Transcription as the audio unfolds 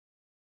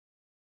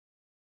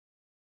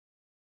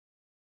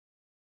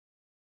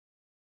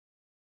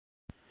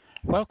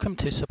Welcome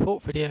to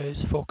support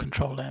videos for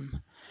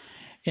Control-M.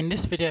 In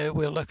this video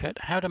we'll look at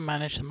how to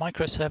manage the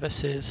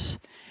microservices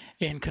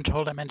in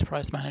Control-M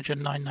Enterprise Manager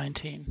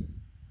 9.19.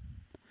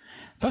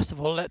 First of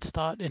all, let's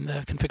start in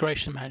the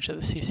Configuration Manager,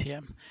 the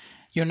CCM.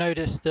 You'll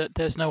notice that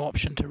there's no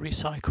option to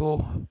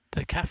recycle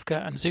the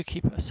Kafka and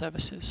Zookeeper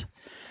services.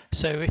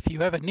 So if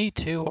you ever need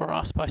to or are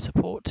asked by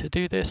support to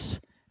do this,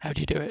 how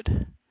do you do it?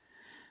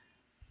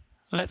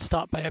 Let's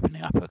start by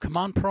opening up a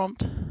command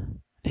prompt.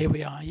 Here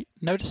we are.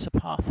 Notice the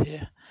path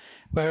here.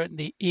 We're in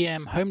the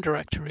EM home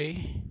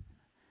directory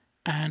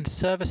and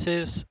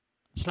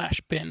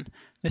services/bin.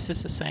 This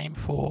is the same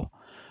for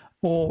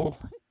all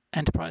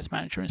Enterprise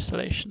Manager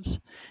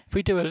installations. If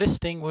we do a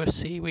listing, we'll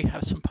see we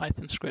have some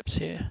Python scripts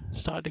here,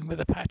 starting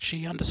with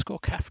apache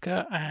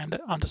 _kafka and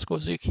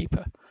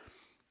 _zookeeper.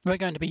 We're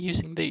going to be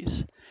using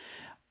these.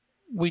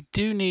 We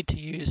do need to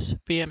use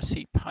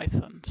BMC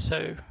Python,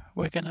 so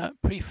we're going to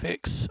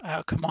prefix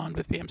our command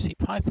with BMC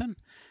Python.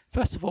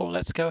 First of all,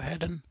 let's go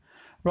ahead and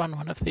run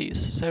one of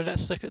these. So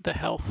let's look at the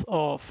health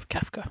of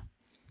Kafka.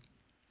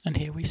 And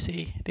here we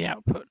see the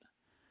output.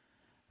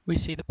 We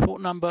see the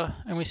port number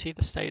and we see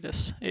the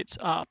status. It's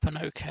up and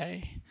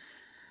OK.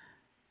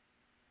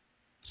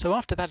 So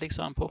after that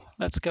example,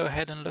 let's go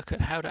ahead and look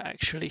at how to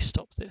actually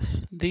stop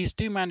this. These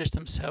do manage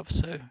themselves.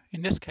 So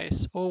in this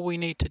case, all we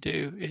need to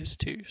do is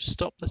to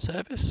stop the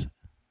service,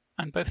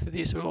 and both of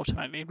these will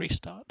automatically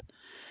restart.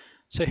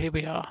 So here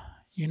we are.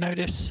 You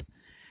notice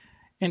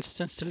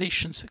instance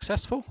deletion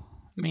successful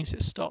means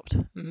it's stopped,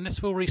 and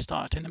this will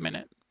restart in a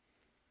minute.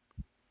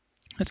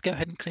 Let's go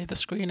ahead and clear the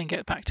screen and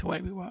get back to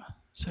where we were.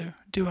 So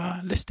do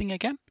our listing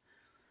again.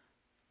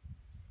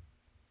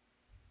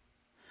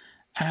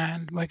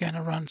 And we're going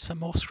to run some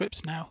more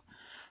scripts now.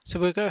 So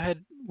we'll go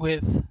ahead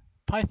with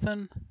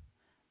Python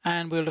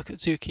and we'll look at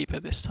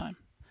Zookeeper this time.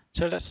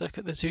 So let's look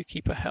at the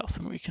Zookeeper health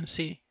and we can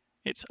see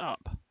it's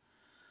up.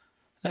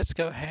 Let's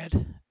go ahead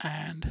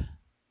and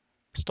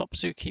stop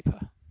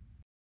Zookeeper.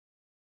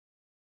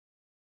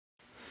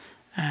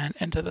 And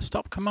enter the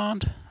stop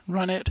command,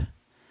 run it,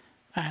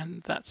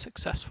 and that's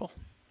successful.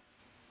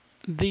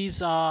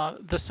 These are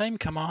the same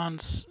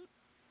commands,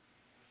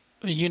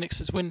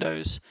 Unix as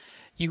Windows.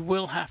 You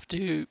will have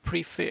to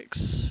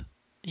prefix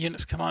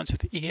Unix commands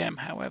with EM,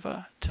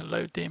 however, to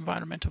load the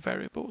environmental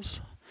variables.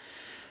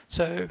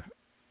 So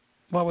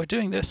while we're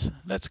doing this,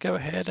 let's go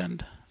ahead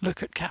and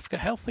look at Kafka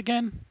health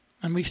again,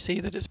 and we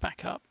see that it's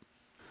back up.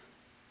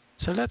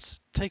 So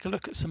let's take a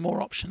look at some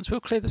more options. We'll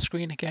clear the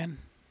screen again.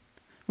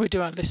 We'll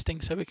do our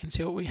listing so we can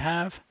see what we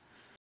have.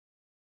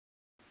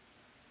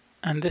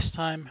 And this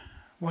time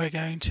we're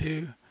going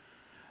to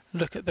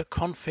look at the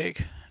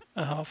config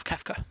of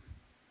Kafka.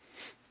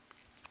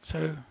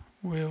 So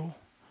we'll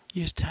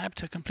use tab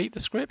to complete the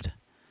script.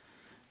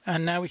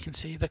 And now we can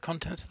see the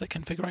contents of the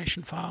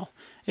configuration file.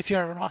 If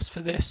you're ever asked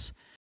for this,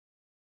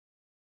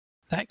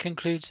 that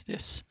concludes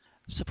this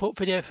support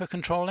video for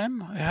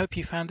Control-M. I hope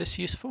you found this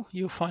useful.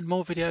 You'll find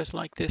more videos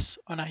like this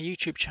on our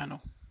YouTube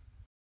channel.